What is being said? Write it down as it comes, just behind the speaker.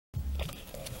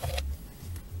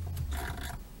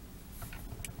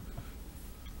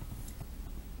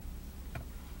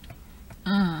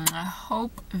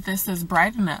hope this is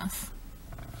bright enough.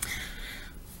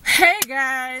 Hey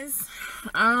guys,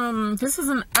 this is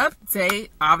an update.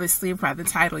 Obviously by the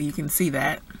title you can see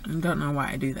that. I don't know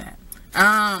why I do that.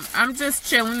 I'm just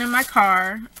chilling in my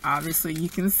car. Obviously you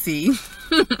can see.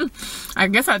 I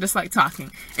guess I just like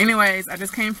talking. Anyways, I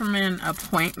just came from an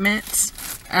appointment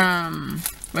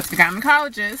with the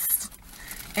gynecologist,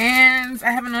 and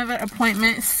I have another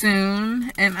appointment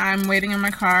soon, and I'm waiting in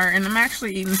my car, and I'm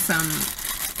actually eating some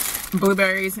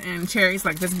blueberries and cherries.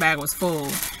 Like, this bag was full,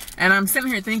 and I'm sitting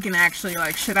here thinking, actually,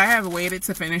 like, should I have waited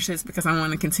to finish this because I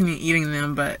want to continue eating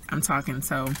them, but I'm talking.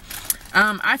 So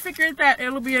I figured that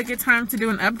it'll be a good time to do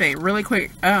an update really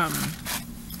quick,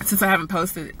 since I haven't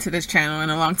posted to this channel in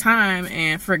a long time,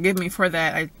 and forgive me for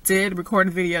that. I did record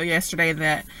a video yesterday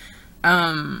that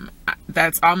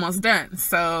that's almost done,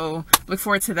 so look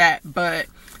forward to that. But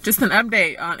just an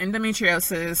update on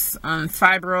endometriosis, on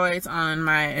fibroids, on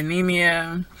my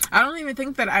anemia. I don't even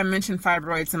think that I mentioned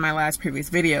fibroids in my previous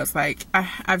videos. Like,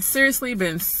 I've seriously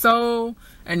been so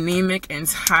anemic and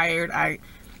tired.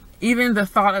 Even the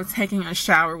thought of taking a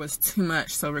shower was too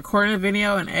much. So recording a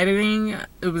video and editing,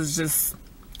 it was just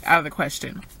out of the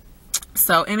question.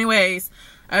 So anyways,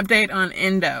 update on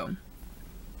endo.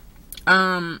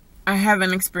 I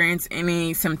haven't experienced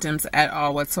any symptoms at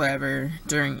all whatsoever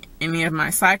during any of my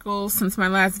cycles since my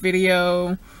last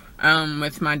video.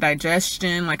 With my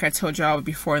digestion, like I told y'all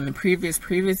before in the previous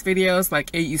videos, like,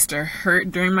 it used to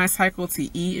hurt during my cycle to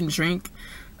eat and drink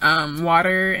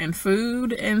water and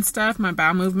food and stuff. My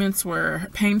bowel movements were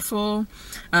painful.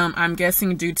 I'm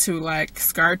guessing due to like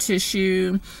scar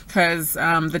tissue, because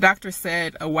the doctor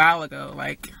said a while ago,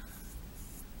 like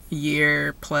a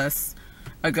year plus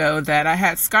ago, that I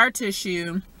had scar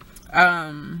tissue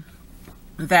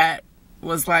that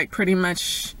was like pretty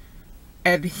much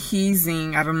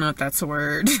adhesing, I don't know if that's a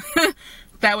word,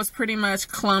 that was pretty much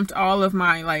clumped all of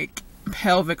my like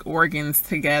pelvic organs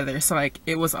together. So like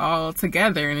it was all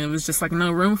together, and it was just like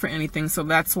no room for anything. So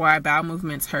that's why bowel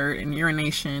movements hurt, and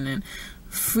urination and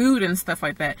food and stuff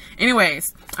like that.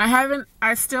 Anyways,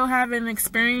 I still haven't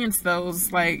experienced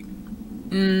those, like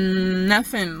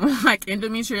nothing like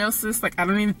endometriosis. Like, I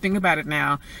don't even think about it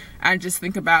now. I just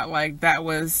think about like that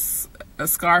was a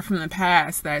scar from the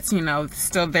past that's, you know,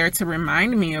 still there to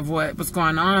remind me of what was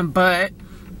going on, but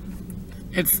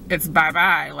it's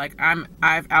bye-bye. Like,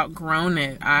 I've outgrown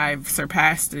it. I've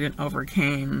surpassed it and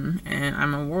overcame, and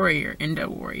I'm a warrior, endo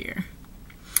warrior.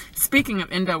 Speaking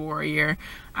of endo warrior,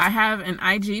 I have an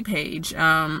IG page,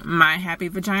 My Happy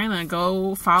Vagina.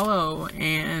 Go follow,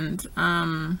 and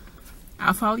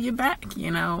I'll follow you back. You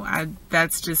know,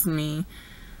 that's just me.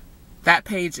 That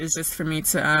page is just for me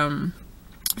to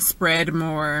spread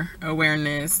more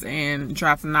awareness and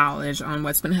drop knowledge on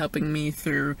what's been helping me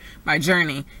through my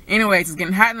journey. Anyways, it's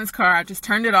getting hot in this car. I just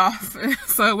turned it off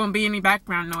so it won't be any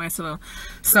background noise.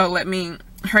 So let me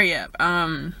hurry up.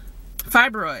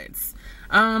 Fibroids.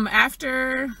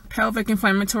 After pelvic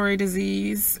inflammatory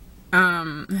disease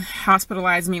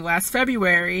hospitalized me last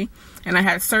February, and I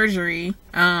had surgery,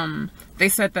 they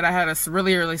said that I had a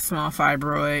really small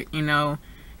fibroid, you know,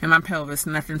 in my pelvis,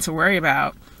 nothing to worry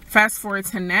about. Fast forward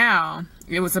to now,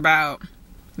 it was about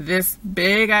this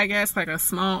big, I guess, like a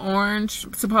small orange,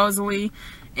 supposedly,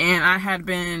 and I had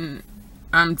been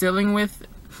dealing with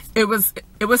it was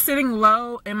sitting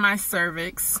low in my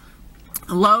cervix,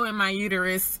 low in my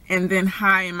uterus, and then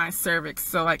high in my cervix.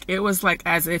 So like, it was like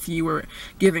as if you were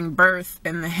giving birth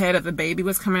and the head of the baby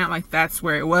was coming out. Like, that's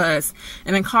where it was,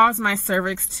 and it caused my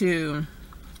cervix to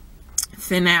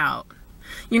thin out.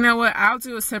 You know what, I'll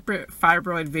do a separate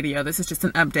fibroid video. This is just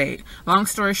an update. Long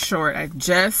story short, I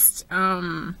just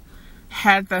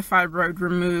had the fibroid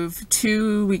removed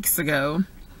 2 weeks ago.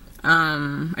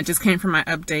 I just came from my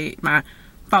update, my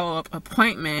follow-up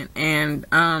appointment, and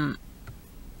I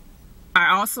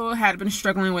also had been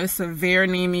struggling with severe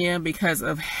anemia because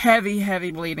of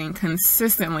heavy bleeding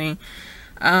consistently,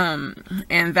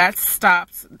 and that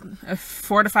stopped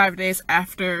 4 to 5 days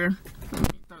after, let me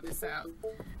throw this out,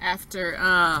 after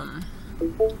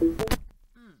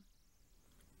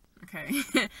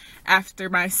after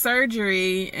my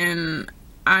surgery, and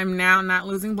I'm now not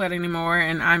losing blood anymore,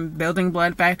 and I'm building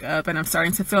blood back up, and I'm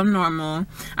starting to feel normal.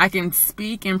 I can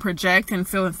speak and project and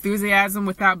feel enthusiasm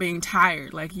without being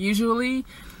tired. Like, usually,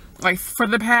 like for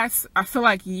the past, I feel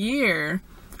like year,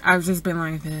 I've just been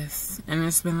like this, and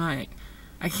it's been like,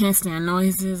 I can't stand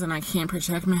noises, and I can't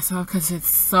project myself because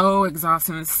it's so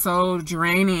exhausting. It's so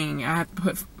draining. I have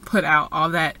to put out all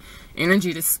that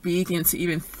energy to speak and to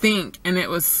even think, and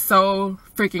it was so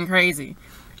freaking crazy.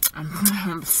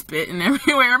 I'm spitting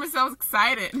everywhere. I'm so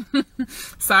excited.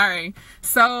 Sorry.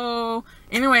 So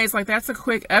anyways, like, that's a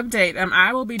quick update.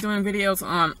 I will be doing videos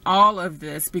on all of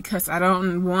this because I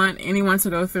don't want anyone to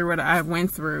go through what I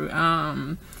went through.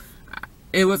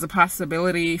 It was a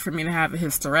possibility for me to have a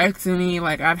hysterectomy.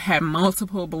 Like, I've had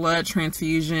multiple blood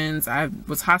transfusions. I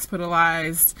was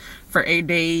hospitalized for 8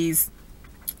 days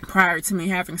prior to me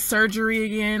having surgery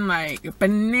again. Like,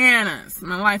 bananas.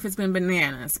 My life has been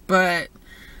bananas. But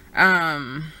let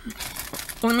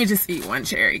me just eat one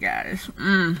cherry, guys.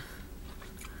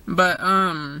 But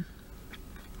I'm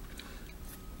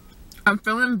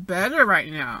feeling better right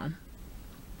now.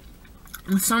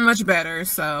 I'm so much better.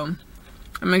 So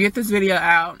I'm gonna get this video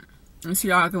out, and so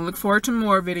y'all can look forward to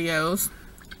more videos.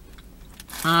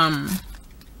 I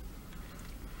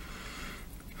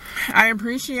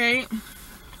appreciate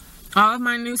all of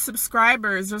my new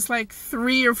subscribers. There's like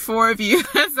 3 or 4 of you.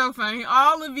 That's so funny.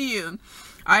 All of you.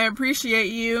 I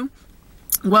appreciate you.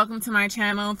 Welcome to my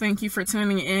channel. Thank you for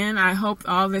tuning in. I hope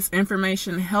all this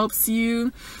information helps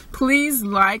you. Please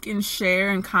like and share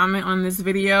and comment on this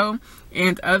video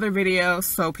and other videos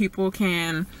so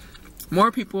more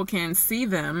people can see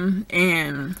them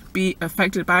and be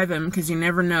affected by them, because you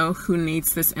never know who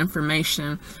needs this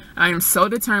information. I am so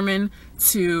determined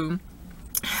to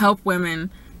help women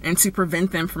and to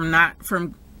prevent them from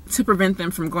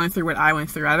going through what I went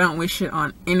through. I don't wish it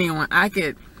on anyone. I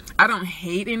don't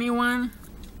hate anyone,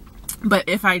 but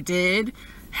if I did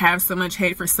have so much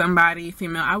hate for somebody,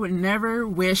 female, I would never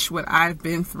wish what I've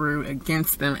been through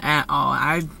against them at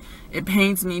all. It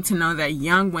pains me to know that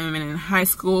young women in high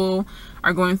school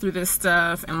are going through this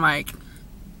stuff, and like,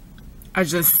 I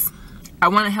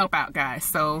want to help out, guys.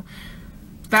 So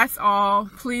that's all.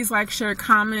 Please like, share,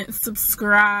 comment,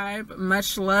 subscribe.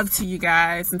 Much love to you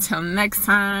guys. Until next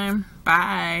time,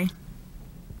 bye.